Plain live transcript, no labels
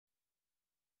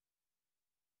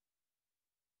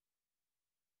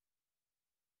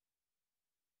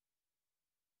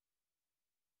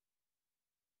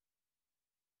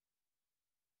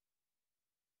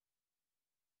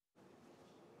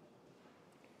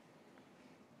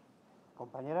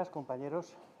Compañeras,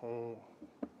 compañeros,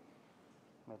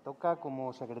 me toca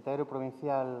como secretario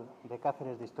provincial de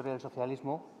Cáceres de Historia del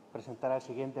Socialismo presentar al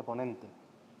siguiente ponente.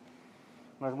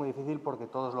 No es muy difícil porque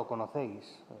todos lo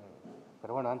conocéis,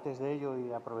 pero bueno, antes de ello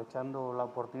y aprovechando la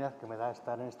oportunidad que me da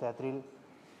estar en este atril,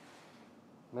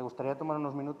 me gustaría tomar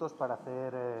unos minutos para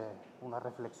hacer una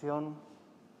reflexión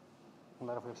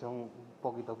un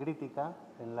poquito crítica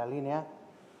en la línea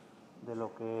de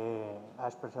lo que ha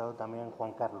expresado también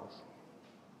Juan Carlos.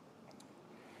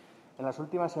 En las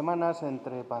últimas semanas,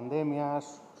 entre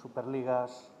pandemias,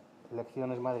 superligas,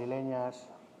 elecciones madrileñas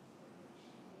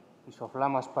y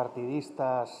soflamas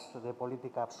partidistas de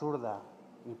política absurda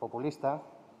y populista,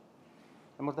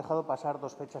 hemos dejado pasar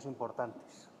dos fechas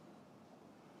importantes.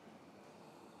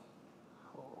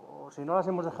 O si no las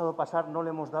hemos dejado pasar, no le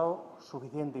hemos dado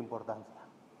suficiente importancia.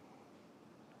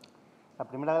 La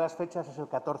primera de las fechas es el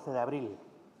 14 de abril.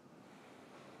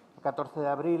 El 14 de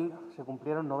abril se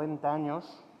cumplieron 90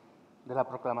 años de la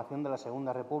proclamación de la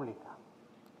Segunda República.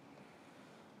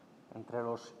 Entre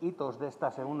los hitos de esta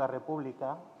Segunda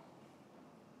República,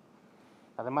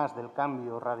 además del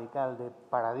cambio radical de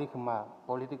paradigma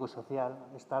político y social,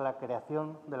 está la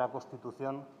creación de la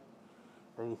Constitución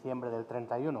de diciembre del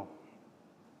 31,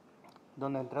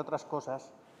 donde, entre otras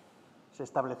cosas, se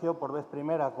estableció por vez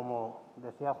primera, como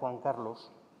decía Juan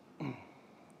Carlos,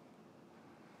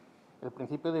 el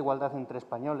principio de igualdad entre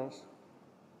españoles,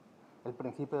 el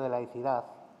principio de laicidad,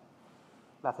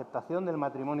 la aceptación del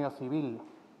matrimonio civil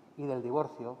y del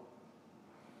divorcio,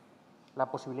 la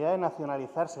posibilidad de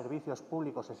nacionalizar servicios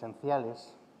públicos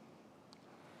esenciales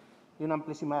y una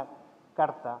amplísima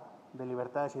carta de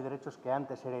libertades y derechos que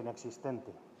antes era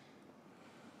inexistente.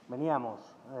 Veníamos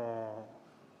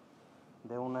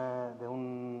de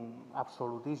un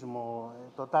absolutismo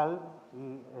total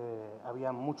y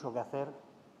había mucho que hacer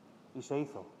y se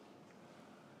hizo.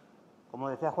 Como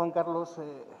decía Juan Carlos,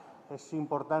 es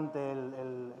importante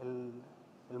el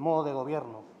modo de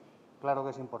gobierno, claro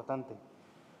que es importante,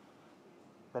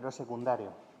 pero es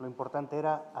secundario. Lo importante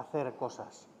era hacer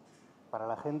cosas para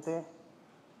la gente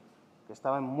que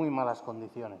estaba en muy malas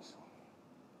condiciones.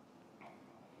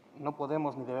 No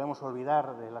podemos ni debemos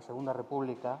olvidar de la Segunda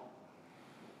República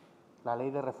la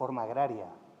Ley de Reforma Agraria.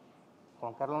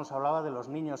 Juan Carlos nos hablaba de los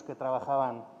niños que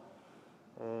trabajaban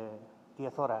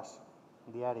 10 horas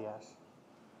diarias,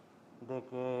 de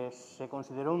que se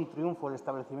consideró un triunfo el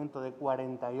establecimiento de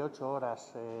 48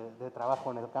 horas de trabajo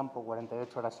en el campo,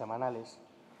 48 horas semanales.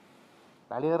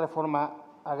 La Ley de Reforma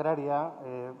Agraria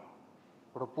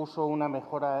propuso una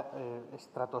mejora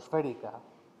estratosférica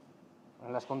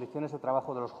en las condiciones de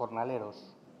trabajo de los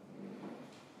jornaleros.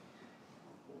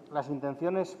 Las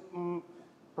intenciones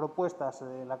propuestas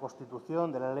de la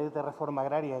Constitución, de la Ley de Reforma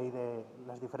Agraria y de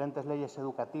las diferentes leyes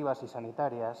educativas y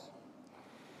sanitarias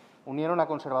unieron a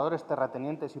conservadores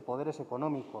terratenientes y poderes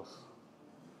económicos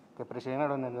que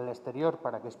presionaron en el exterior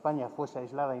para que España fuese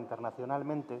aislada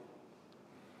internacionalmente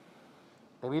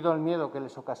debido al miedo que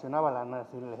les ocasionaba la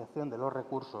nacionalización de los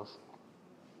recursos,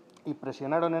 y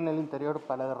presionaron en el interior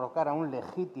para derrocar a un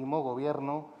legítimo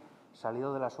gobierno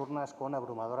salido de las urnas con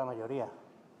abrumadora mayoría.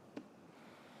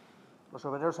 Los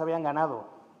obreros habían ganado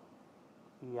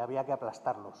y había que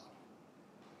aplastarlos.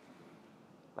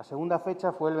 La segunda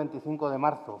fecha fue el 25 de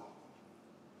marzo,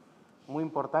 muy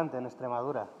importante en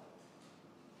Extremadura.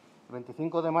 El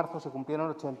 25 de marzo se cumplieron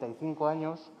 85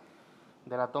 años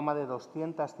de la toma de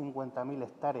 250.000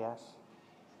 hectáreas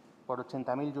por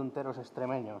 80.000 yunteros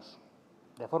extremeños,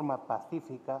 de forma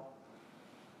pacífica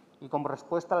y como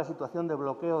respuesta a la situación de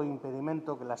bloqueo e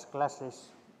impedimento que las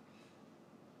clases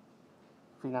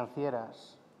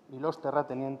financieras y los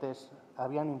terratenientes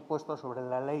habían impuesto sobre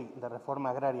la Ley de Reforma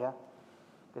Agraria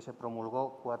que se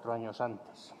promulgó 4 años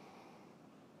antes.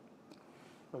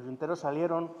 Los yunteros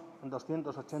salieron en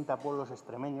 280 pueblos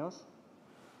extremeños,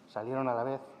 salieron a la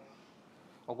vez,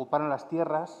 ocuparon las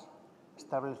tierras,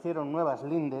 establecieron nuevas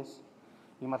lindes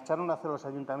y marcharon hacia los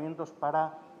ayuntamientos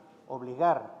para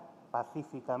obligar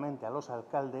pacíficamente a los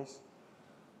alcaldes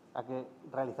a que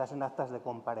realizasen actas de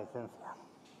comparecencia.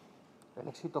 El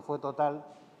éxito fue total.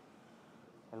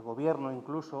 El Gobierno,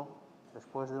 incluso,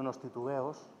 después de unos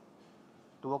titubeos,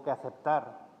 tuvo que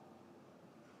aceptar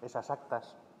esas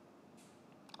actas.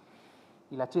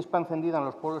 Y la chispa encendida en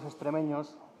los pueblos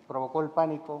extremeños provocó el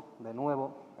pánico, de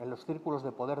nuevo, en los círculos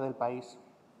de poder del país,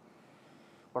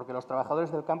 porque los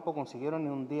trabajadores del campo consiguieron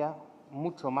en un día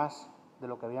mucho más de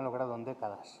lo que habían logrado en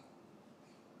décadas.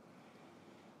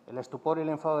 El estupor y el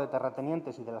enfado de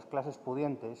terratenientes y de las clases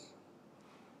pudientes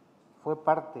fue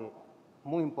parte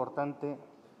muy importante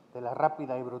de la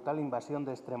rápida y brutal invasión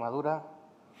de Extremadura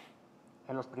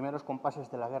en los primeros compases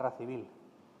de la Guerra Civil,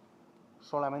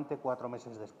 solamente 4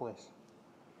 meses después.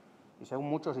 Y según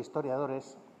muchos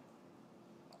historiadores,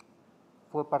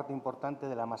 fue parte importante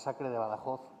de la masacre de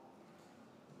Badajoz,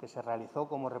 que se realizó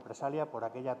como represalia por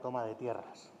aquella toma de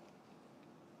tierras.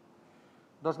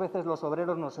 2 veces los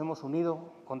obreros nos hemos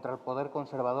unido contra el poder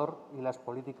conservador y las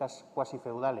políticas cuasi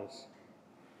feudales.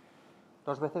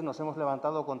 2 veces nos hemos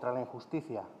levantado contra la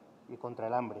injusticia y contra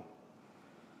el hambre.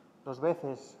 2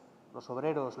 veces los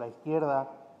obreros, la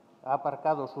izquierda, ha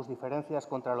aparcado sus diferencias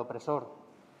contra el opresor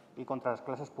y contra las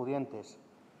clases pudientes,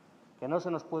 que no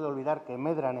se nos puede olvidar que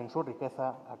medran en su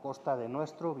riqueza a costa de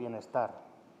nuestro bienestar.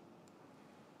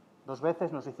 2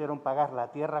 veces nos hicieron pagar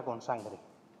la tierra con sangre.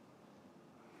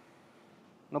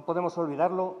 No podemos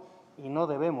olvidarlo y no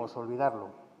debemos olvidarlo.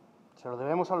 Se lo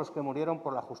debemos a los que murieron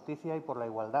por la justicia y por la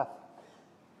igualdad.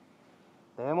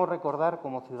 Debemos recordar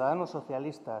como ciudadanos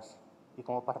socialistas y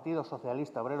como Partido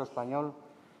Socialista Obrero Español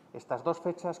estas 2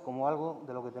 fechas como algo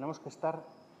de lo que tenemos que estar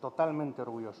totalmente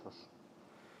orgullosos,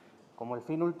 como el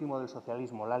fin último del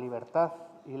socialismo, la libertad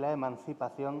y la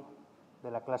emancipación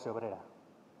de la clase obrera.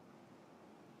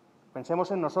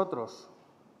 Pensemos en nosotros,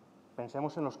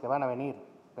 pensemos en los que van a venir,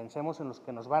 pensemos en los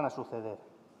que nos van a suceder.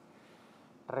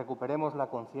 Recuperemos la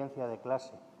conciencia de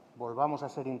clase, volvamos a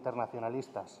ser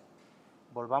internacionalistas,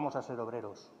 volvamos a ser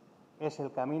obreros. Es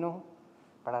el camino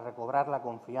para recobrar la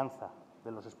confianza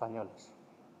de los españoles.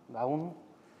 Aún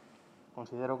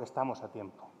considero que estamos a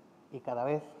tiempo y cada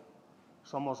vez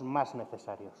somos más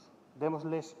necesarios.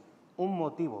 Démosles un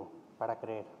motivo para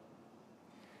creer.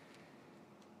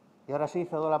 Y ahora sí,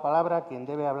 cedo la palabra a quien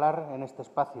debe hablar en este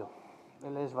espacio.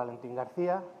 Él es Valentín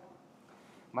García,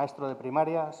 maestro de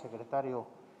primaria, secretario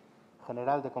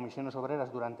general de Comisiones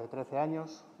Obreras durante 13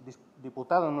 años,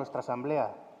 diputado en nuestra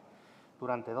Asamblea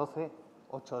durante 12,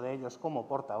 8 de ellos como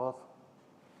portavoz.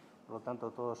 Por lo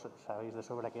tanto, todos sabéis de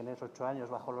sobra quién es, 8 años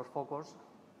bajo los focos.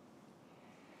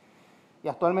 Y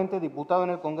actualmente diputado en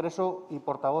el Congreso y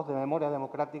portavoz de Memoria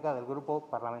Democrática del grupo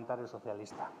parlamentario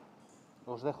socialista.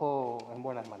 Os dejo en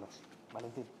buenas manos.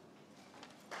 Valentín.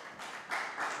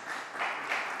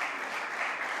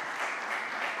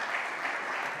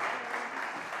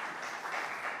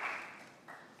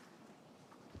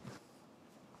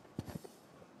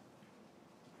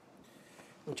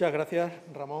 Muchas gracias,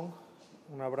 Ramón.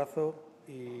 Un abrazo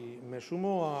y me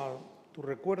sumo a tu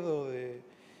recuerdo de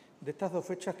estas 2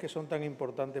 fechas que son tan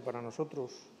importantes para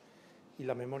nosotros. Y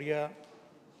la memoria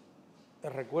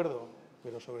es recuerdo,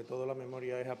 pero sobre todo la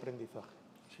memoria es aprendizaje.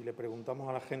 Si le preguntamos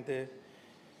a la gente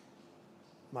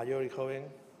mayor y joven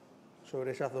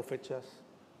sobre esas 2 fechas,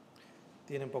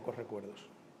 tienen pocos recuerdos.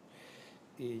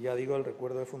 Y ya digo, el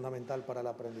recuerdo es fundamental para el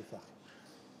aprendizaje.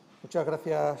 Muchas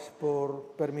gracias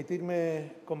por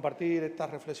permitirme compartir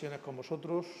estas reflexiones con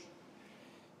vosotros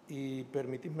y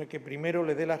permitidme que primero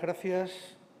le dé las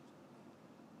gracias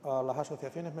a las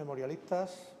asociaciones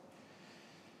memorialistas,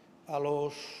 a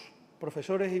los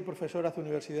profesores y profesoras de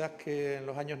universidad que en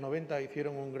los años 90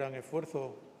 hicieron un gran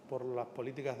esfuerzo por las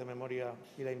políticas de memoria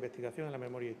y la investigación en la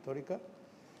memoria histórica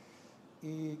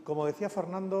y, como decía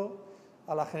Fernando,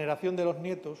 a la generación de los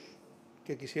nietos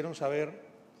que quisieron saber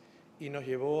y nos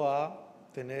llevó a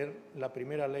tener la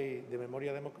primera ley de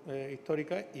memoria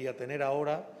histórica y a tener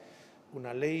ahora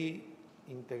una ley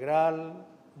integral,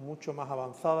 mucho más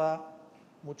avanzada,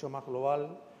 mucho más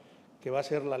global, que va a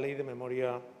ser la Ley de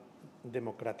Memoria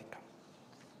Democrática.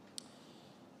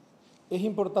 Es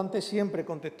importante siempre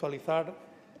contextualizar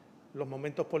los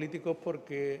momentos políticos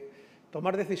porque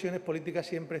tomar decisiones políticas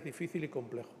siempre es difícil y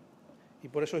complejo. Y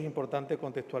por eso es importante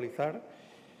contextualizar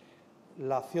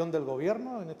la acción del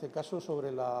Gobierno, en este caso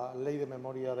sobre la Ley de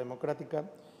Memoria Democrática.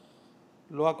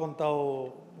 Lo ha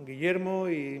contado Guillermo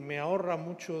y me ahorra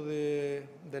mucho de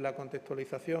la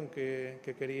contextualización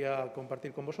que quería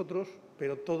compartir con vosotros,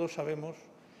 pero todos sabemos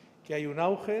que hay un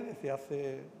auge desde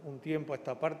hace un tiempo a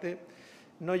esta parte,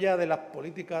 no ya de las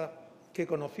políticas que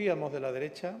conocíamos de la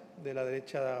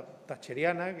derecha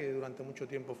thatcheriana, que durante mucho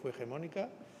tiempo fue hegemónica,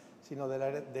 sino de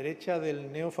la derecha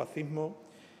del neofascismo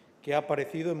que ha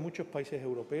aparecido en muchos países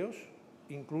europeos,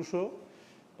 incluso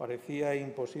parecía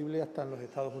imposible hasta en los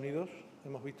Estados Unidos.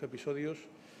 Hemos visto episodios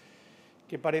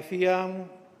que parecían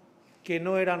que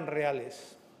no eran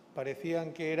reales,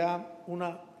 parecían que era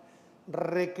una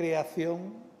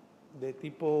recreación de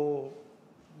tipo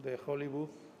de Hollywood,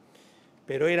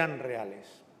 pero eran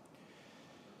reales.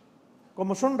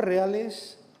 Como son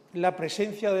reales, la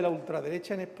presencia de la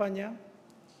ultraderecha en España,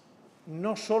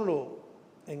 no solo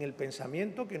en el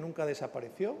pensamiento, que nunca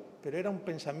desapareció, pero era un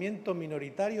pensamiento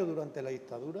minoritario durante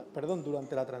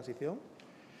la transición,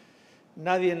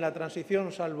 Nadie en la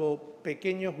transición, salvo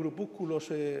pequeños grupúsculos,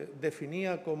 se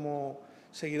definía como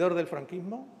seguidor del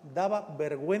franquismo. Daba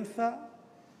vergüenza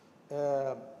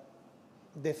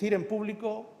decir en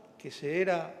público que se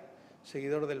era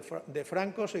seguidor de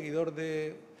Franco, seguidor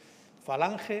de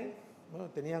Falange. Bueno,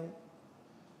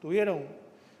 tuvieron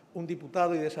un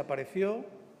diputado y desapareció.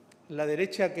 La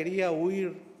derecha quería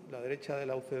huir, la derecha de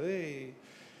la UCD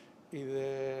y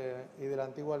de la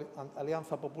antigua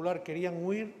Alianza Popular, querían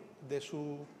huir de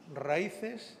sus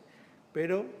raíces,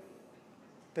 pero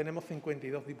tenemos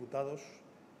 52 diputados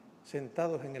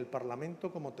sentados en el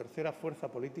Parlamento como tercera fuerza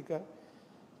política,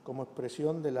 como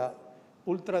expresión de la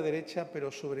ultraderecha,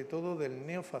 pero sobre todo del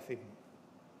neofascismo.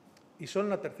 Y son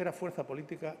la tercera fuerza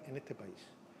política en este país.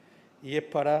 Y es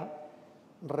para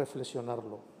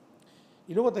reflexionarlo.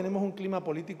 Y luego tenemos un clima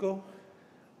político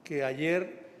que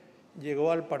ayer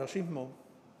llegó al paroxismo,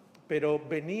 pero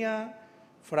venía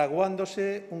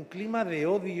fraguándose un clima de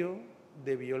odio,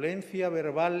 de violencia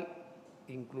verbal,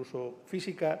 incluso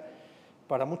física,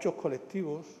 para muchos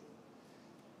colectivos,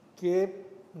 que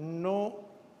no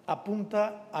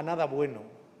apunta a nada bueno.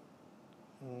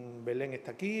 Belén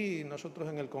está aquí y nosotros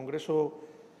en el Congreso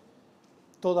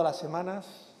todas las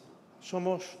semanas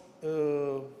somos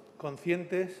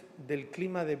conscientes del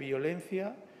clima de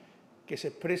violencia que se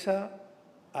expresa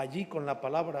allí con la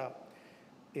palabra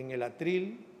en el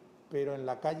atril, pero en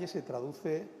la calle se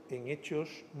traduce en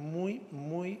hechos muy,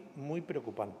 muy, muy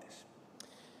preocupantes.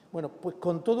 Bueno, pues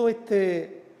con todo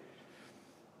este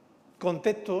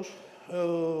contexto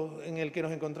en el que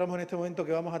nos encontramos en este momento,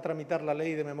 que vamos a tramitar la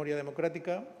Ley de Memoria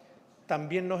Democrática,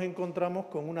 también nos encontramos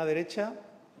con una derecha,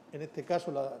 en este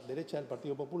caso la derecha del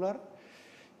Partido Popular,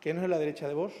 que no es la derecha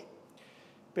de Vox,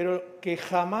 pero que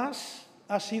jamás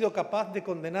ha sido capaz de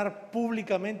condenar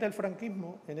públicamente el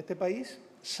franquismo en este país,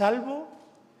 salvo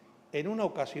en una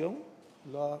ocasión,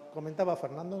 lo comentaba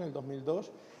Fernando, en el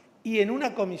 2002, y en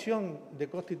una comisión de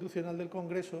constitucional del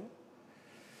Congreso,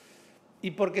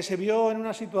 y porque se vio en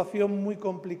una situación muy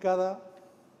complicada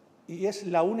y es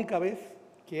la única vez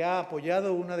que ha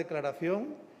apoyado una declaración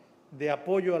de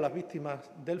apoyo a las víctimas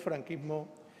del franquismo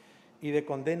y de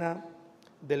condena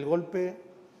del golpe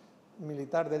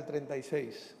militar del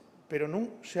 36, pero no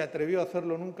se atrevió a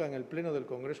hacerlo nunca en el Pleno del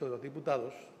Congreso de los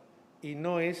Diputados y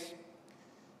no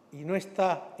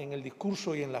está en el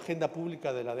discurso y en la agenda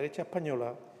pública de la derecha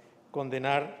española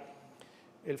condenar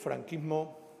el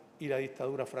franquismo y la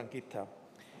dictadura franquista.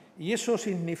 Y eso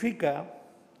significa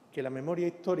que la memoria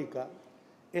histórica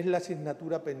es la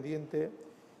asignatura pendiente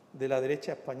de la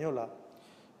derecha española.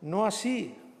 No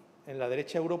así en la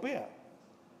derecha europea.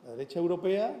 La derecha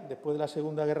europea, después de la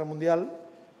Segunda Guerra Mundial,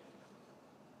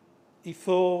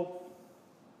 hizo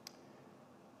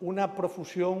una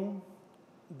profusión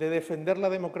de defender la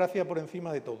democracia por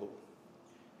encima de todo.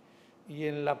 Y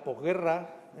en la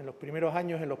posguerra, en los primeros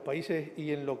años en los países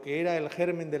y en lo que era el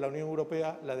germen de la Unión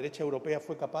Europea, la derecha europea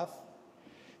fue capaz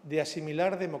de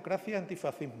asimilar democracia y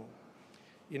antifascismo.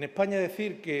 Y en España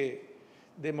decir que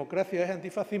democracia es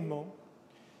antifascismo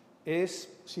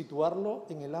es situarlo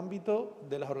en el ámbito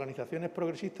de las organizaciones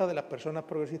progresistas, de las personas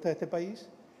progresistas de este país,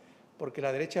 porque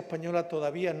la derecha española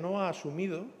todavía no ha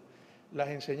asumido las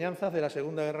enseñanzas de la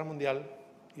Segunda Guerra Mundial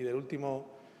y del último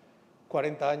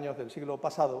 40 años del siglo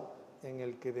pasado, en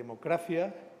el que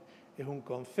democracia es un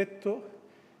concepto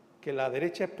que la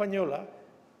derecha española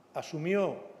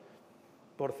asumió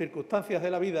por circunstancias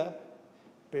de la vida,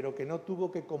 pero que no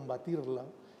tuvo que combatirla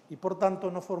y, por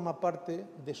tanto, no forma parte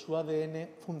de su ADN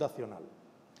fundacional.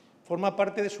 Forma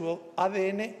parte de su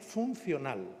ADN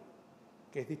funcional,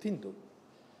 que es distinto.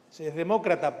 Se es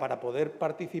demócrata para poder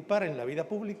participar en la vida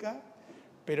pública,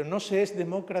 pero no se es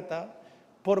demócrata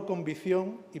por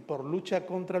convicción y por lucha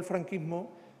contra el franquismo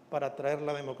para traer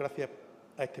la democracia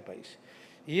a este país.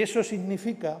 Y eso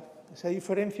significa, esa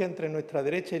diferencia entre nuestra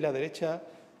derecha y la derecha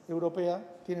europea,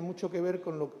 tiene mucho que ver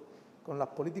con las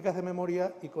políticas de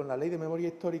memoria y con la Ley de Memoria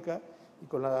Histórica y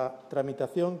con la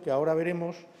tramitación que ahora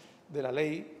veremos de la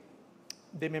Ley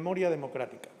de Memoria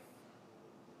Democrática.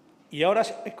 Y ahora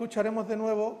escucharemos de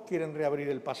nuevo, quieren reabrir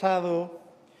el pasado,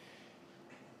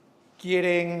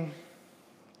 quieren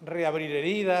reabrir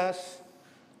heridas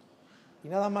y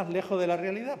nada más lejos de la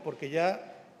realidad, porque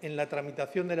ya en la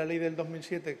tramitación de la ley del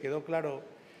 2007 quedó claro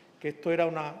que esto era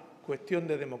una cuestión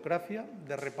de democracia,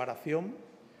 de reparación,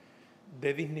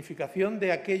 de dignificación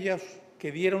de aquellos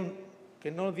que vieron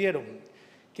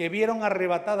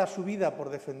arrebatada su vida por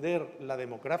defender la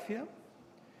democracia,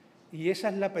 y esa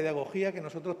es la pedagogía que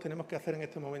nosotros tenemos que hacer en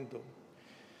este momento.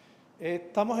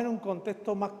 Estamos en un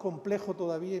contexto más complejo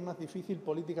todavía y más difícil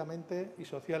políticamente y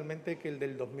socialmente que el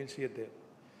del 2007,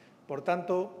 Por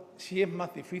tanto, si es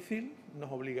más difícil,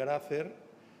 nos obligará a hacer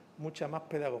mucha más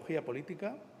pedagogía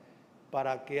política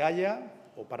para que haya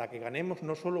o para que ganemos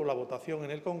no solo la votación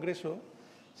en el Congreso,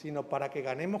 sino para que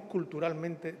ganemos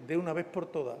culturalmente de una vez por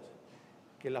todas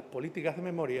que las políticas de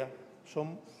memoria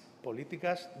son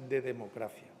políticas de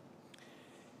democracia.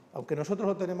 Aunque nosotros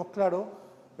lo tenemos claro,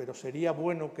 pero sería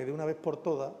bueno que de una vez por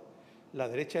todas la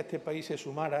derecha de este país se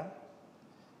sumara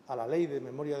a la Ley de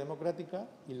Memoria Democrática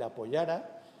y la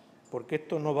apoyara, porque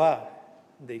esto no va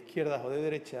de izquierdas o de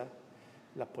derechas,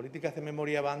 las políticas de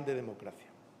memoria van de democracia.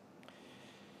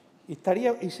 Y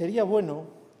sería bueno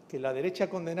que la derecha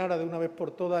condenara de una vez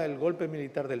por todas el golpe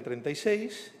militar del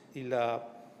 36 y la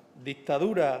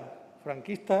dictadura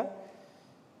franquista,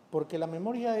 porque la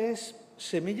memoria es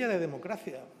semilla de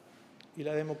democracia. Y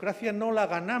la democracia no la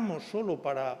ganamos solo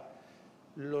para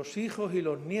los hijos y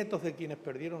los nietos de quienes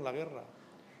perdieron la guerra.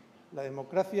 La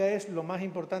democracia es lo más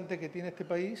importante que tiene este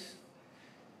país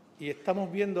y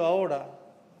estamos viendo ahora,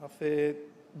 hace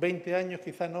 20 años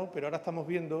quizá no, pero ahora estamos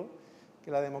viendo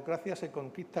que la democracia se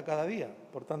conquista cada día.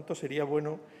 Por tanto, sería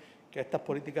bueno que a estas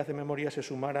políticas de memoria se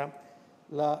sumara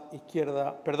la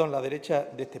derecha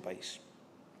de este país.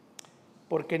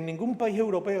 Porque en ningún país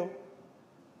europeo,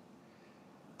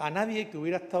 a nadie que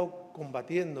hubiera estado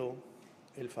combatiendo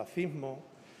el fascismo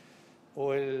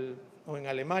o en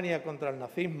Alemania contra el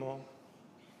nazismo,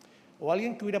 o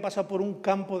alguien que hubiera pasado por un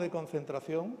campo de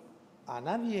concentración, a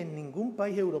nadie en ningún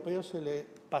país europeo se le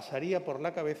pasaría por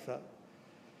la cabeza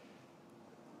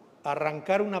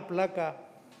arrancar una placa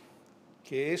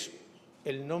que es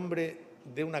el nombre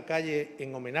de una calle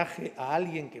en homenaje a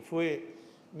alguien que fue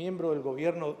miembro del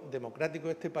gobierno democrático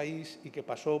de este país y que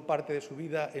pasó parte de su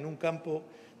vida en un campo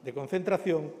de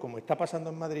concentración, como está pasando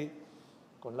en Madrid,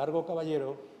 con Largo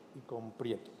Caballero y con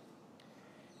Prieto.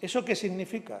 ¿Eso qué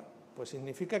significa? Pues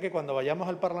significa que cuando vayamos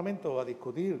al Parlamento a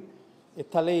discutir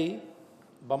esta ley,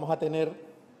 vamos a tener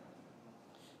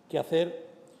que hacer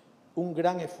un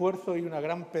gran esfuerzo y una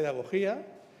gran pedagogía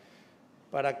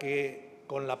para que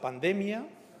con la pandemia,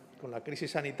 con la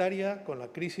crisis sanitaria, con la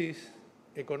crisis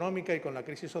económica y con la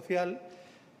crisis social,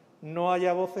 no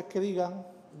haya voces que digan,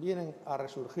 vienen a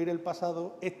resurgir el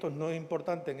pasado, esto no es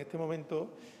importante en este momento,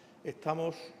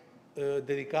 estamos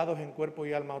dedicados en cuerpo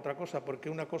y alma a otra cosa, porque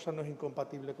una cosa no es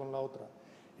incompatible con la otra.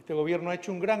 Este Gobierno ha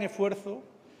hecho un gran esfuerzo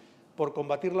por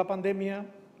combatir la pandemia,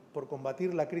 por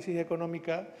combatir la crisis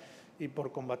económica y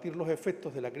por combatir los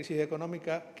efectos de la crisis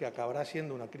económica, que acabará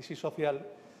siendo una crisis social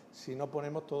si no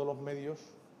ponemos todos los medios,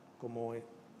 como es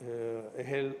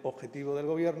el objetivo del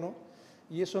Gobierno,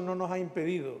 y eso no nos ha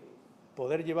impedido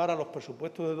poder llevar a los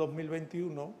presupuestos de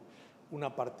 2021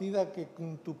 una partida que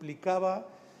quintuplicaba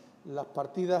las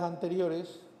partidas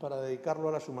anteriores para dedicarlo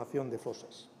a la sumación de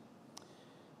fosas.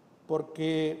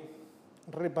 Porque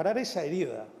reparar esa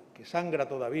herida que sangra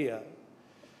todavía,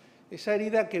 esa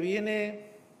herida que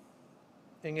viene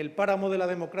en el páramo de la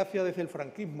democracia desde el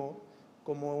franquismo,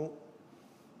 como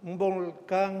un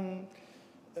volcán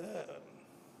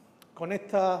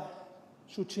conecta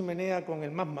su chimenea con el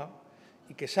magma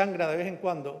y que sangra de vez en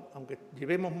cuando, aunque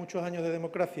llevemos muchos años de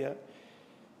democracia,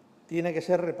 tiene que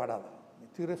ser reparada. Me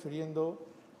estoy refiriendo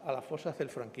a las fosas del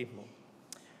franquismo.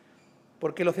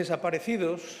 Porque los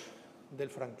desaparecidos del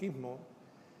franquismo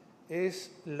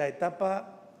es la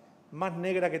etapa más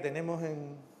negra que tenemos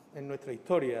en nuestra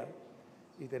historia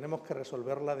y tenemos que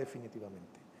resolverla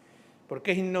definitivamente.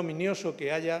 Porque es ignominioso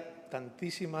que haya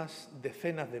tantísimas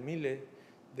decenas de miles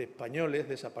de españoles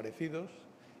desaparecidos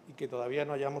y que todavía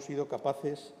no hayamos sido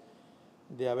capaces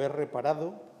de haber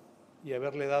reparado y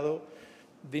haberle dado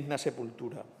digna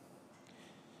sepultura.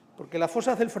 Porque las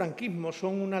fosas del franquismo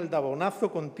son un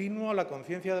aldabonazo continuo a la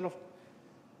conciencia de los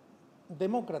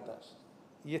demócratas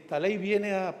y esta ley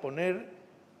viene a poner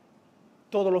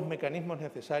todos los mecanismos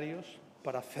necesarios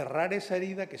para cerrar esa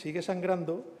herida que sigue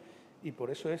sangrando y por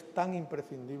eso es tan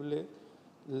imprescindible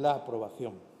la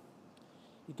aprobación.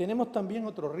 Y tenemos también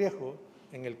otro riesgo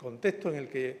en el contexto en el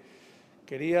que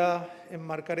quería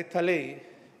enmarcar esta ley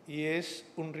y es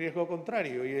un riesgo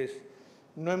contrario y es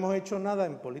no hemos hecho nada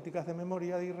en políticas de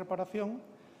memoria y reparación,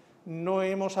 no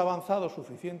hemos avanzado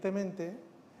suficientemente,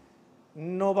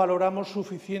 no valoramos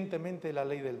suficientemente la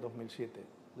ley del 2007.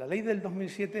 La ley del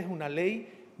 2007 es una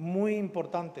ley muy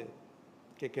importante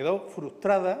que quedó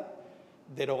frustrada,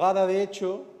 derogada de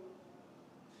hecho,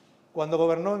 cuando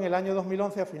gobernó en el año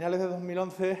 2011, a finales de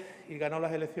 2011, y ganó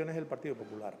las elecciones el Partido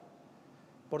Popular.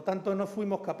 Por tanto, no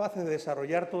fuimos capaces de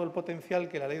desarrollar todo el potencial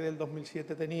que la ley del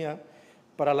 2007 tenía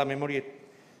para la memoria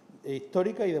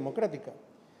histórica y democrática.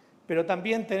 Pero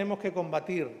también tenemos que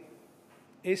combatir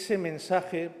ese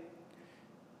mensaje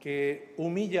que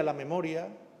humilla la memoria,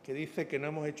 que dice que no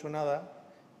hemos hecho nada,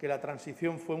 que la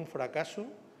transición fue un fracaso,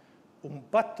 un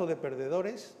pacto de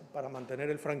perdedores para mantener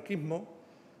el franquismo,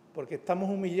 porque estamos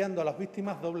humillando a las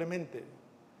víctimas doblemente.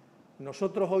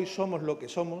 Nosotros hoy somos lo que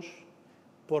somos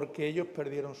porque ellos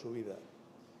perdieron su vida.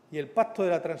 Y el pacto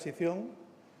de la transición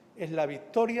es la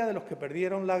victoria de los que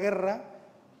perdieron la guerra,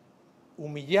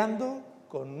 humillando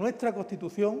con nuestra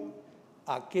Constitución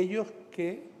a aquellos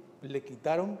que le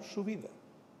quitaron su vida.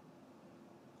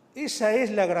 Esa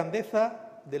es la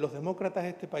grandeza de los demócratas de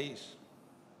este país,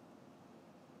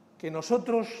 que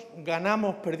nosotros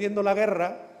ganamos perdiendo la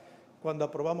guerra cuando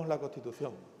aprobamos la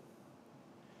Constitución.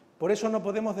 Por eso no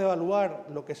podemos devaluar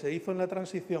lo que se hizo en la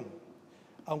transición,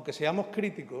 aunque seamos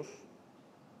críticos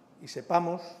y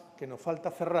sepamos que nos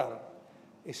falta cerrar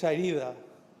esa herida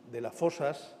de las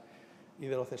fosas y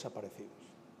de los desaparecidos.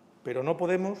 Pero no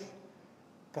podemos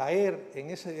caer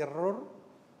en ese error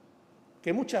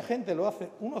que mucha gente lo hace,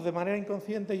 unos de manera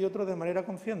inconsciente y otros de manera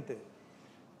consciente.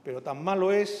 Pero tan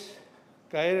malo es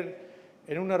caer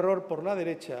en un error por la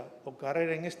derecha o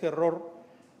caer en este error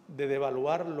de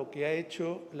devaluar lo que ha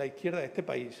hecho la izquierda de este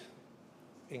país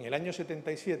en el año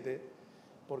 77,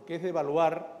 porque es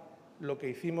devaluar lo que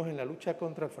hicimos en la lucha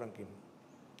contra el franquismo.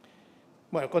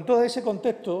 Bueno, con todo ese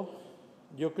contexto,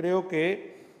 yo creo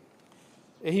que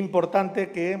es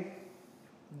importante que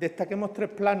destaquemos tres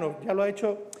planos. Ya lo ha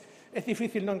hecho, es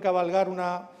difícil no encabalgar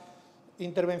una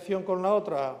intervención con la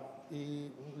otra,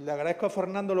 y le agradezco a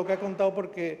Fernando lo que ha contado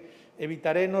porque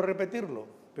evitaré no repetirlo,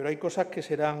 pero hay cosas que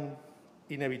serán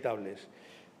inevitables.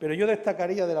 Pero yo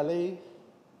destacaría de la ley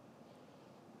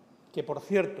que, por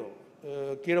cierto,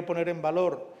 quiero poner en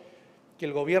valor que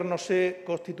el Gobierno se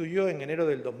constituyó en enero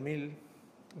del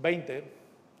 2020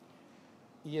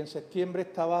 y en septiembre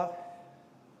estaba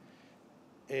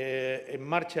en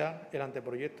marcha el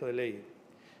anteproyecto de ley.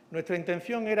 Nuestra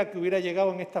intención era que hubiera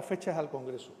llegado en estas fechas al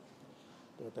Congreso,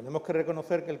 pero tenemos que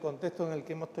reconocer que el contexto en el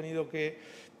que hemos tenido que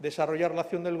desarrollar la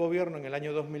acción del Gobierno en el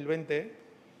año 2020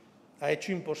 ha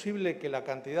hecho imposible que la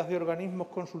cantidad de organismos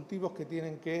consultivos que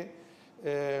tienen que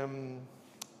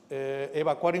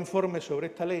evacuar informes sobre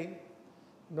esta ley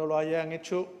no lo hayan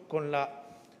hecho con la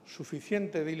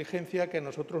suficiente diligencia que a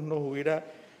nosotros nos hubiera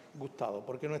gustado,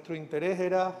 porque nuestro interés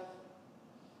era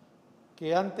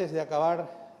que antes de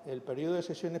acabar el periodo de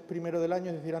sesiones primero del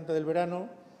año, es decir, antes del verano,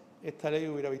 esta ley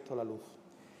hubiera visto la luz.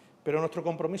 Pero nuestro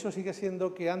compromiso sigue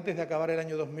siendo que antes de acabar el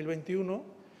año 2021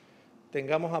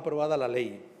 tengamos aprobada la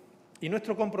ley. Y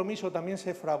nuestro compromiso también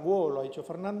se fraguó, lo ha dicho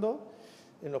Fernando,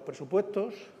 en los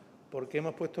presupuestos, porque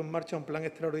hemos puesto en marcha un plan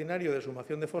extraordinario de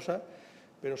sumación de fosas,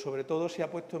 pero sobre todo se ha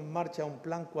puesto en marcha un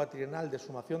plan cuatrienal de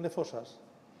sumación de fosas,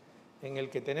 en el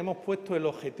que tenemos puesto el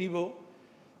objetivo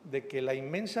de que la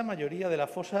inmensa mayoría de las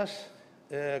fosas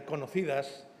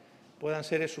conocidas puedan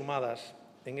ser exhumadas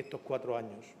en estos 4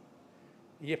 años.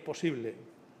 Y es posible.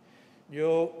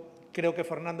 Yo creo que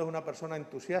Fernando es una persona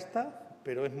entusiasta,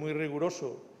 pero es muy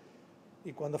riguroso.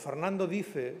 Y cuando Fernando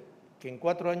dice que en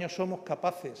 4 años somos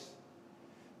capaces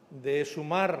de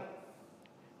exhumar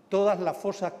todas las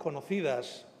fosas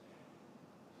conocidas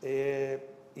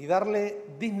y darle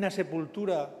digna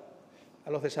sepultura a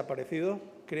los desaparecidos,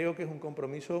 creo que es un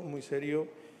compromiso muy serio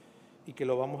y que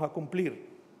lo vamos a cumplir.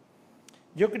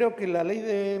 Yo creo que la Ley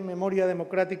de Memoria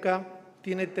Democrática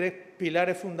tiene 3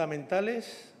 pilares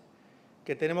fundamentales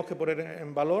que tenemos que poner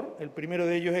en valor. El primero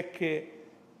de ellos es que,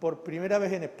 por primera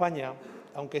vez en España,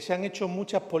 aunque se han hecho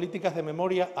muchas políticas de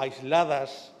memoria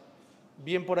aisladas,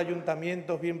 bien por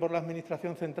ayuntamientos, bien por la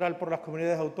Administración central, por las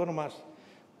comunidades autónomas,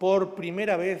 por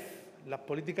primera vez las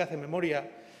políticas de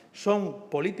memoria son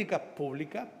políticas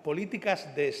públicas,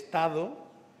 políticas de Estado,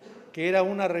 que era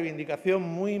una reivindicación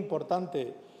muy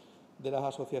importante de las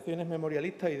asociaciones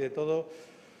memorialistas y de todos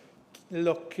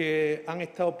los que han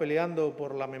estado peleando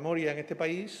por la memoria en este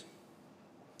país.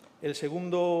 El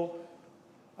segundo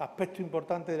aspecto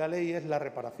importante de la ley es la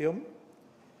reparación,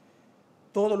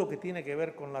 todo lo que tiene que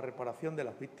ver con la reparación de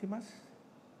las víctimas.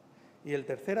 Y el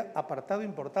tercer apartado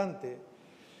importante,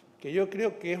 que yo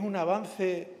creo que es un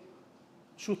avance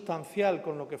sustancial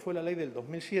con lo que fue la ley del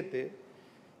 2007,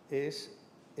 es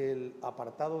el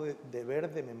apartado de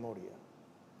deber de memoria.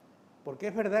 Porque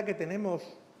es verdad que tenemos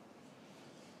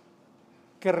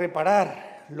que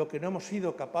reparar lo que no hemos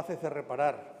sido capaces de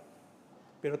reparar,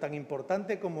 pero tan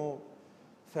importante como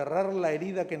cerrar la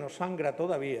herida que nos sangra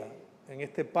todavía en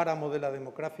este páramo de la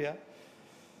democracia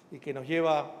y que nos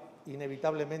lleva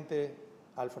inevitablemente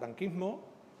al franquismo,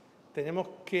 tenemos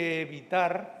que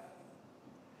evitar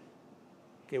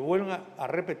que vuelvan a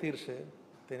repetirse,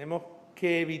 tenemos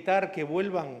que evitar que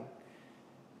vuelvan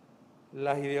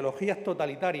las ideologías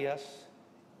totalitarias,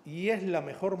 y es la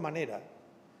mejor manera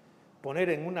poner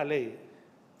en una ley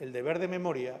el deber de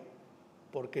memoria,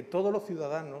 porque todos los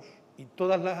ciudadanos y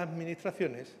todas las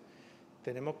administraciones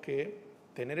tenemos que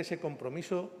tener ese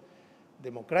compromiso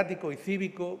democrático y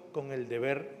cívico con el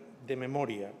deber de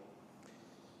memoria.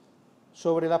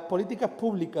 Sobre las políticas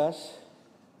públicas,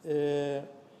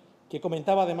 que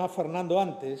comentaba además Fernando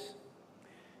antes,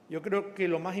 yo creo que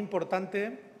lo más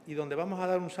importante y donde vamos a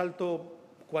dar un salto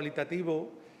cualitativo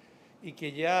y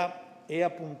que ya he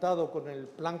apuntado con el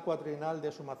Plan Cuatrienal de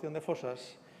exhumación de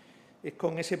fosas, es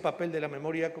con ese papel de la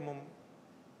memoria como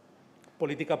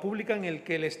política pública en el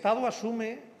que el Estado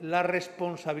asume la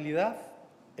responsabilidad,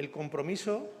 el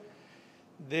compromiso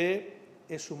de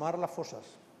exhumar las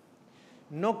fosas.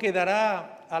 No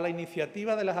quedará a la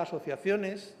iniciativa de las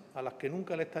asociaciones, a las que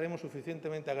nunca le estaremos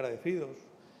suficientemente agradecidos,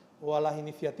 o a las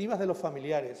iniciativas de los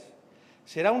familiares.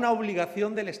 Será una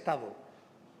obligación del Estado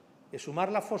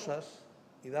exhumar las fosas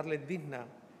y darles digna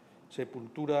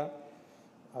sepultura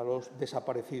a los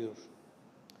desaparecidos,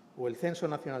 o el Censo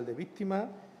Nacional de Víctimas,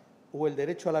 o el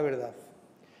derecho a la verdad.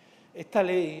 Esta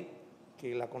ley,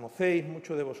 que la conocéis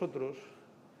muchos de vosotros,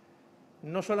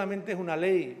 no solamente es una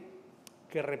ley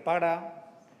que repara,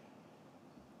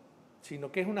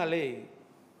 sino que es una ley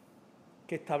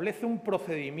que establece un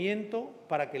procedimiento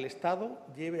para que el Estado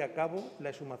lleve a cabo la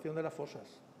exhumación de las fosas,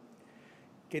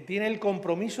 que tiene el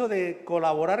compromiso de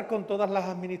colaborar con todas las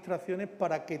administraciones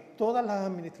para que todas las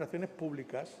administraciones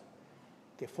públicas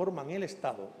que forman el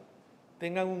Estado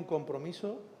tengan un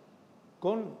compromiso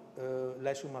con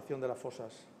la exhumación de las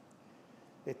fosas.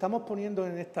 Estamos poniendo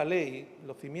en esta ley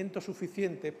los cimientos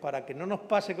suficientes para que no nos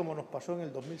pase como nos pasó en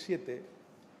el 2007,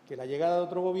 que la llegada de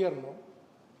otro gobierno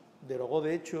derogó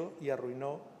de hecho y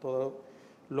arruinó todo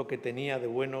lo que tenía de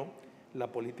bueno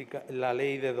la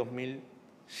ley de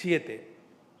 2007.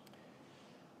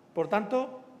 Por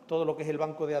tanto, todo lo que es el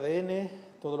banco de ADN,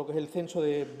 todo lo que es el censo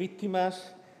de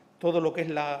víctimas, todo lo que es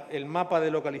el mapa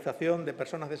de localización de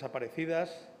personas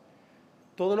desaparecidas,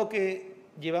 todo lo que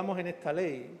llevamos en esta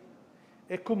ley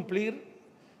es cumplir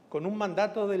con un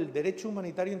mandato del derecho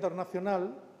humanitario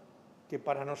internacional que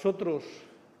para nosotros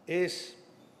es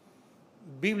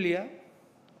Biblia,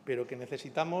 pero que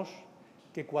necesitamos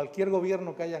que cualquier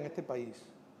gobierno que haya en este país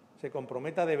se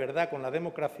comprometa de verdad con la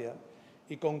democracia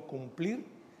y con cumplir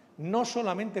no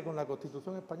solamente con la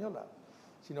Constitución española,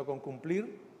 sino con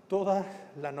cumplir toda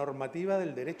la normativa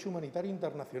del derecho humanitario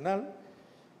internacional,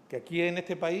 que aquí en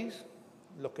este país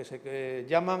los que se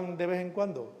llaman de vez en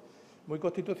cuando muy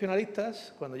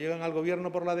constitucionalistas, cuando llegan al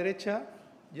gobierno por la derecha,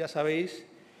 ya sabéis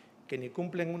que ni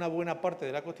cumplen una buena parte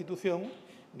de la Constitución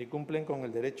ni cumplen con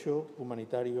el derecho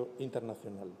humanitario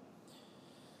internacional.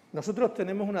 Nosotros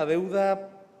tenemos una deuda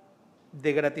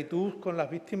de gratitud con las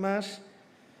víctimas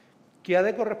que ha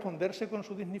de corresponderse con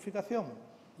su dignificación,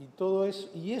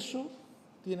 y eso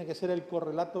tiene que ser el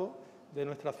correlato de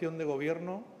nuestra acción de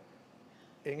gobierno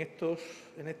en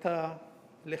esta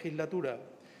legislatura.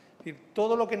 Es decir,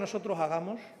 todo lo que nosotros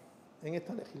hagamos en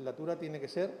esta legislatura tiene que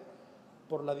ser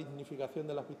por la dignificación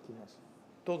de las víctimas.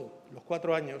 Todo, los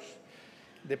 4 años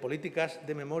de políticas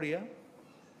de memoria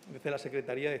desde la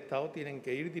Secretaría de Estado tienen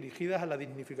que ir dirigidas a la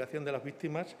dignificación de las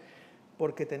víctimas,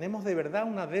 porque tenemos de verdad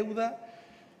una deuda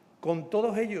con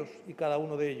todos ellos y cada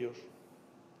uno de ellos.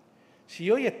 Si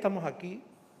hoy estamos aquí,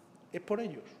 es por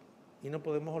ellos y no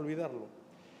podemos olvidarlo.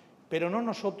 Pero no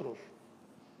nosotros,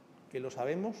 que lo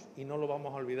sabemos y no lo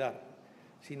vamos a olvidar,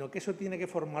 sino que eso tiene que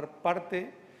formar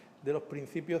parte de los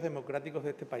principios democráticos de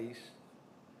este país.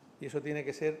 Y eso tiene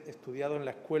que ser estudiado en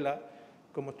la escuela,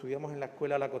 como estudiamos en la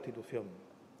escuela la Constitución.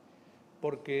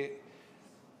 Porque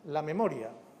la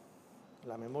memoria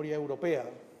europea,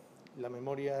 la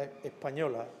memoria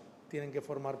española, tienen que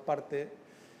formar parte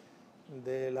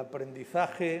del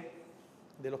aprendizaje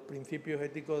de los principios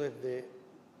éticos desde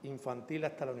infantil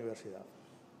hasta la universidad.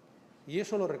 Y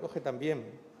eso lo recoge también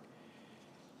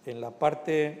en la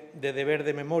parte de deber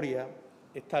de memoria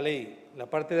esta ley. La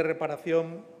parte de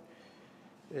reparación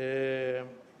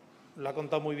la ha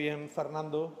contado muy bien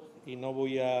Fernando y no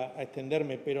voy a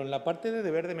extenderme, pero en la parte de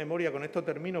deber de memoria, con esto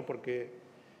termino porque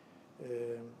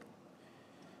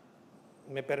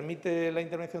me permite la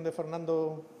intervención de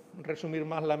Fernando resumir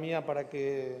más la mía para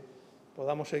que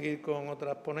podamos seguir con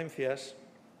otras ponencias,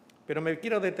 pero me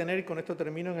quiero detener, y con esto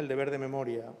termino, en el deber de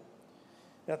memoria.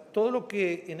 Todo lo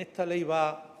que en esta ley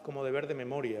va como deber de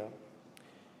memoria,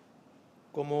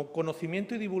 como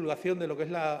conocimiento y divulgación de lo que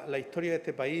es la historia de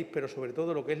este país, pero sobre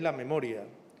todo lo que es la memoria,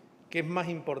 que es más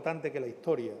importante que la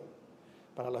historia.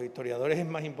 Para los historiadores es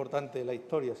más importante la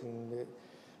historia,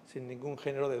 sin ningún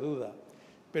género de duda,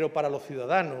 pero para los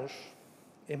ciudadanos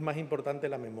es más importante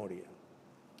la memoria.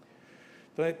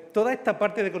 Entonces, toda esta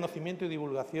parte de conocimiento y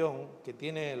divulgación que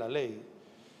tiene la ley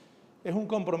es un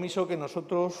compromiso que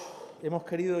nosotros hemos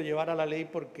querido llevar a la ley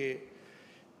porque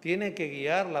tiene que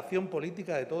guiar la acción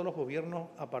política de todos los gobiernos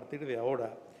a partir de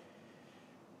ahora.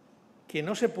 Que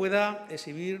no se pueda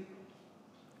exhibir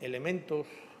elementos,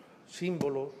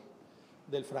 símbolos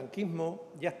del franquismo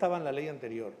ya estaba en la ley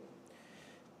anterior.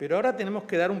 Pero ahora tenemos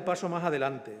que dar un paso más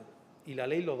adelante, y la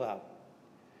ley lo da.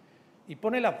 Y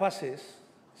pone las bases,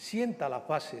 sienta las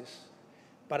bases,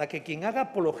 para que quien haga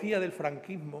apología del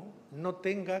franquismo no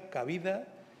tenga cabida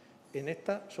en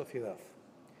esta sociedad.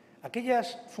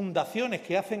 Aquellas fundaciones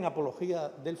que hacen apología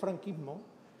del franquismo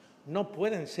no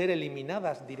pueden ser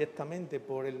eliminadas directamente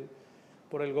por el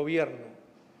Gobierno,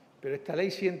 pero esta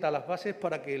ley sienta las bases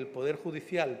para que el Poder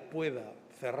Judicial pueda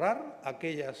cerrar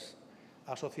aquellas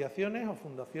asociaciones o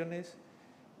fundaciones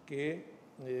que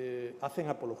hacen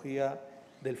apología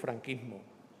del franquismo.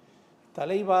 Esta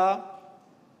ley va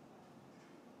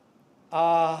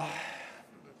a...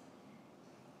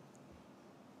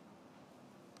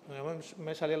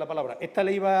 me salía la palabra. Esta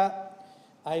ley va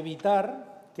a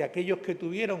evitar que aquellos que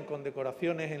tuvieron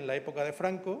condecoraciones en la época de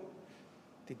Franco,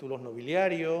 títulos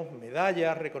nobiliarios,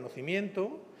 medallas,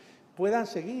 reconocimiento, puedan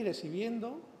seguir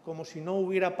exhibiendo como si no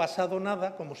hubiera pasado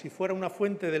nada, como si fuera una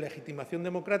fuente de legitimación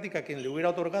democrática quien le hubiera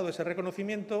otorgado ese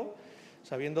reconocimiento,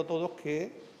 sabiendo todos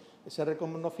que ese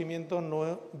reconocimiento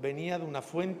no venía de una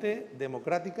fuente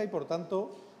democrática y, por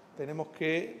tanto, tenemos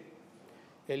que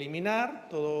eliminar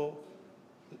todo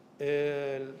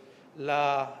el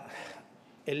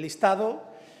listado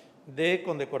de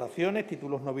condecoraciones,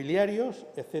 títulos nobiliarios,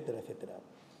 etcétera, etcétera.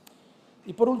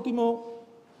 Y, por último,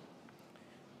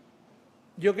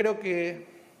 yo creo que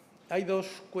hay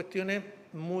dos cuestiones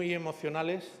muy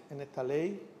emocionales en esta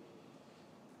ley,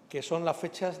 que son las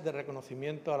fechas de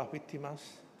reconocimiento a las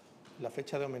víctimas, la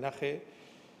fecha de homenaje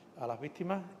a las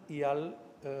víctimas y a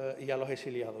los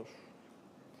exiliados.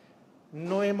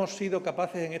 No hemos sido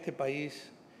capaces en este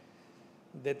país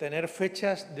de tener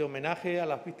fechas de homenaje a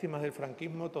las víctimas del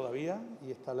franquismo todavía,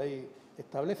 y esta ley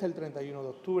establece el 31 de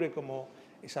octubre como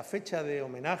esa fecha de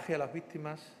homenaje a las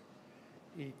víctimas,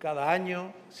 y cada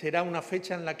año será una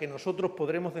fecha en la que nosotros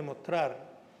podremos demostrar,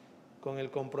 con el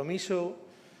compromiso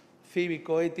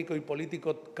cívico, ético y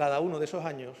político cada uno de esos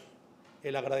años,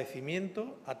 el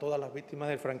agradecimiento a todas las víctimas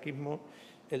del franquismo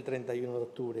el 31 de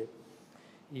octubre.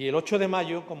 Y el 8 de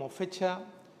mayo como fecha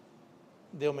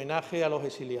de homenaje a los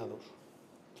exiliados,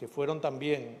 que fueron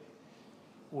también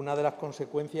una de las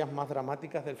consecuencias más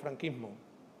dramáticas del franquismo.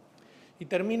 Y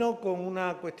termino con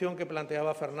una cuestión que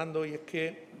planteaba Fernando, y es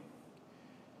que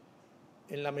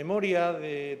en la memoria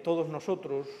de todos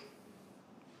nosotros,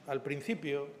 al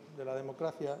principio de la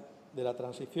democracia, de la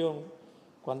transición,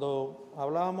 cuando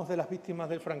hablábamos de las víctimas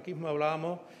del franquismo,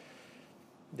 hablábamos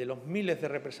de los miles de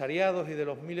represaliados y de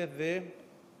los miles de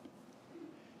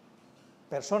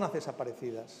personas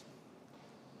desaparecidas.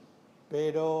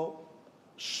 Pero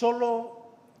solo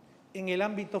en el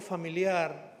ámbito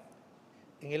familiar,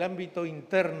 en el ámbito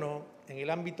interno, en el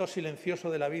ámbito silencioso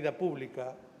de la vida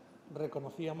pública,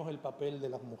 reconocíamos el papel de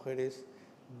las mujeres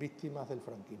víctimas del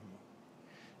franquismo.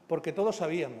 Porque todos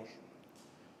sabíamos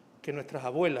que nuestras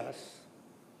abuelas,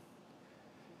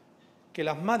 que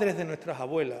las madres de nuestras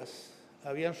abuelas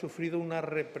habían sufrido una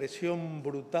represión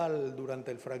brutal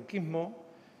durante el franquismo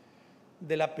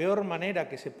de la peor manera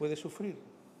que se puede sufrir,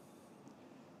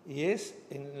 y es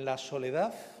en la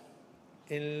soledad,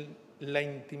 en la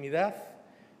intimidad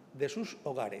de sus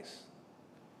hogares.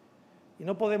 Y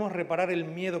no podemos reparar el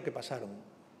miedo que pasaron,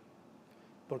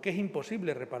 porque es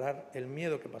imposible reparar el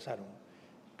miedo que pasaron.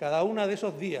 Cada uno de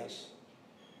esos días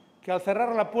que al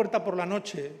cerrar la puerta por la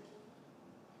noche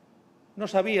no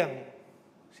sabían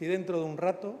si dentro de un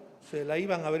rato se la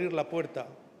iban a abrir la puerta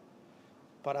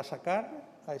para sacar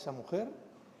a esa mujer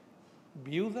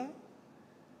viuda,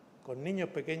 con niños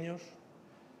pequeños,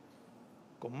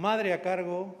 con madre a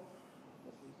cargo,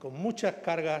 con muchas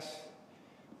cargas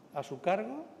a su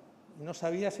cargo. No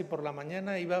sabía si por la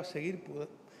mañana iba a seguir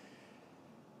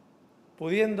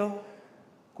pudiendo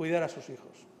cuidar a sus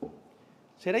hijos.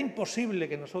 Será imposible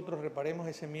que nosotros reparemos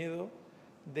ese miedo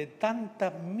de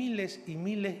tantas miles y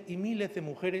miles y miles de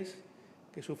mujeres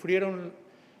que sufrieron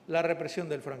la represión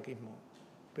del franquismo.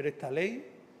 Pero esta ley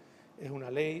es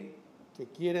una ley que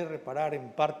quiere reparar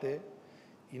en parte,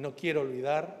 y no quiero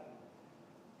olvidar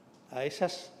a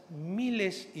esas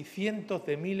miles y cientos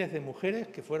de miles de mujeres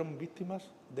que fueron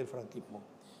víctimas del franquismo.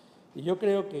 Y yo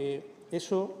creo que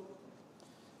eso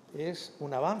es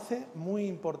un avance muy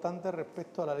importante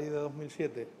respecto a la ley de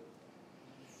 2007.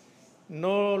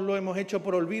 No lo hemos hecho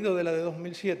por olvido de la de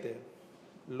 2007,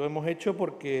 lo hemos hecho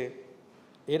porque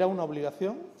Era una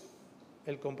obligación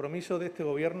el compromiso de este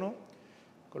Gobierno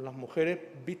con las mujeres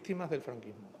víctimas del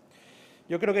franquismo.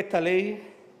 Yo creo que esta ley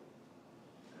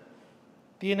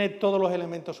tiene todos los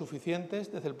elementos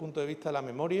suficientes desde el punto de vista de la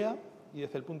memoria y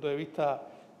desde el punto de vista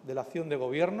de la acción de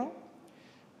Gobierno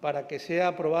para que sea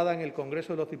aprobada en el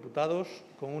Congreso de los Diputados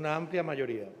con una amplia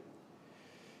mayoría.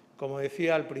 Como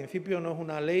decía al principio, no es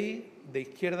una ley de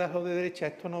izquierdas o de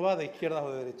derechas, esto no va de izquierdas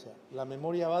o de derechas. La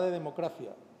memoria va de democracia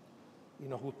y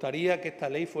nos gustaría que esta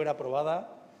ley fuera aprobada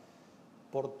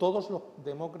por todos los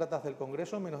demócratas del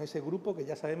Congreso, menos ese grupo que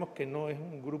ya sabemos que no es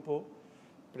un grupo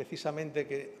precisamente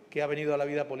que ha venido a la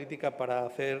vida política para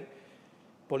hacer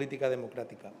política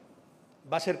democrática.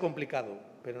 Va a ser complicado,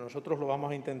 pero nosotros lo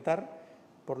vamos a intentar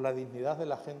por la dignidad de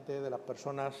la gente, de las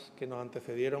personas que nos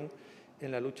antecedieron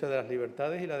en la lucha de las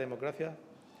libertades y la democracia,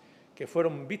 que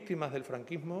fueron víctimas del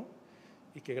franquismo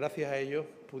y que gracias a ellos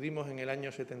pudimos en el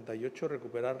año 78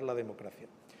 recuperar la democracia.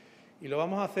 Y lo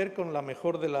vamos a hacer con la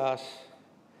mejor de las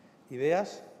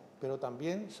ideas, pero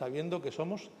también sabiendo que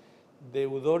somos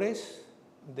deudores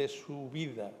de su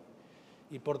vida.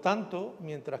 Y, por tanto,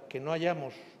 mientras que no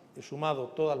hayamos exhumado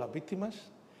todas las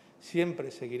víctimas,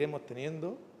 siempre seguiremos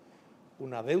teniendo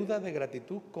una deuda de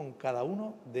gratitud con cada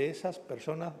uno de esas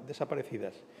personas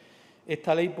desaparecidas.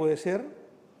 Esta ley puede ser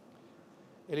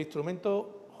el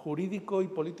instrumento jurídico y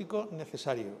político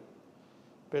necesario,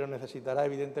 pero necesitará,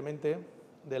 evidentemente,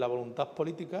 de la voluntad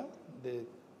política,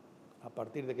 a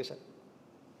partir de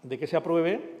que se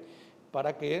apruebe,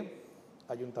 para que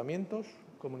ayuntamientos,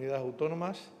 comunidades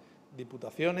autónomas,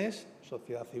 diputaciones,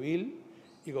 sociedad civil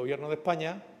y Gobierno de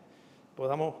España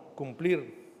podamos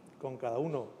cumplir con cada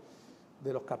uno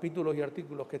de los capítulos y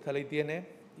artículos que esta ley tiene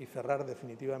y cerrar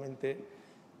definitivamente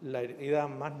la herida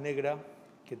más negra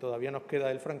que todavía nos queda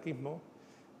del franquismo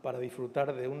para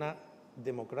disfrutar de una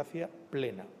democracia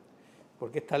plena.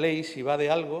 Porque esta ley, si va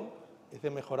de algo, es de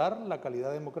mejorar la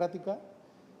calidad democrática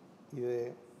y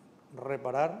de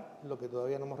reparar lo que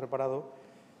todavía no hemos reparado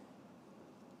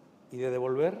y de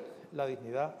devolver la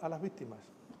dignidad a las víctimas.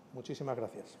 Muchísimas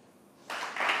gracias.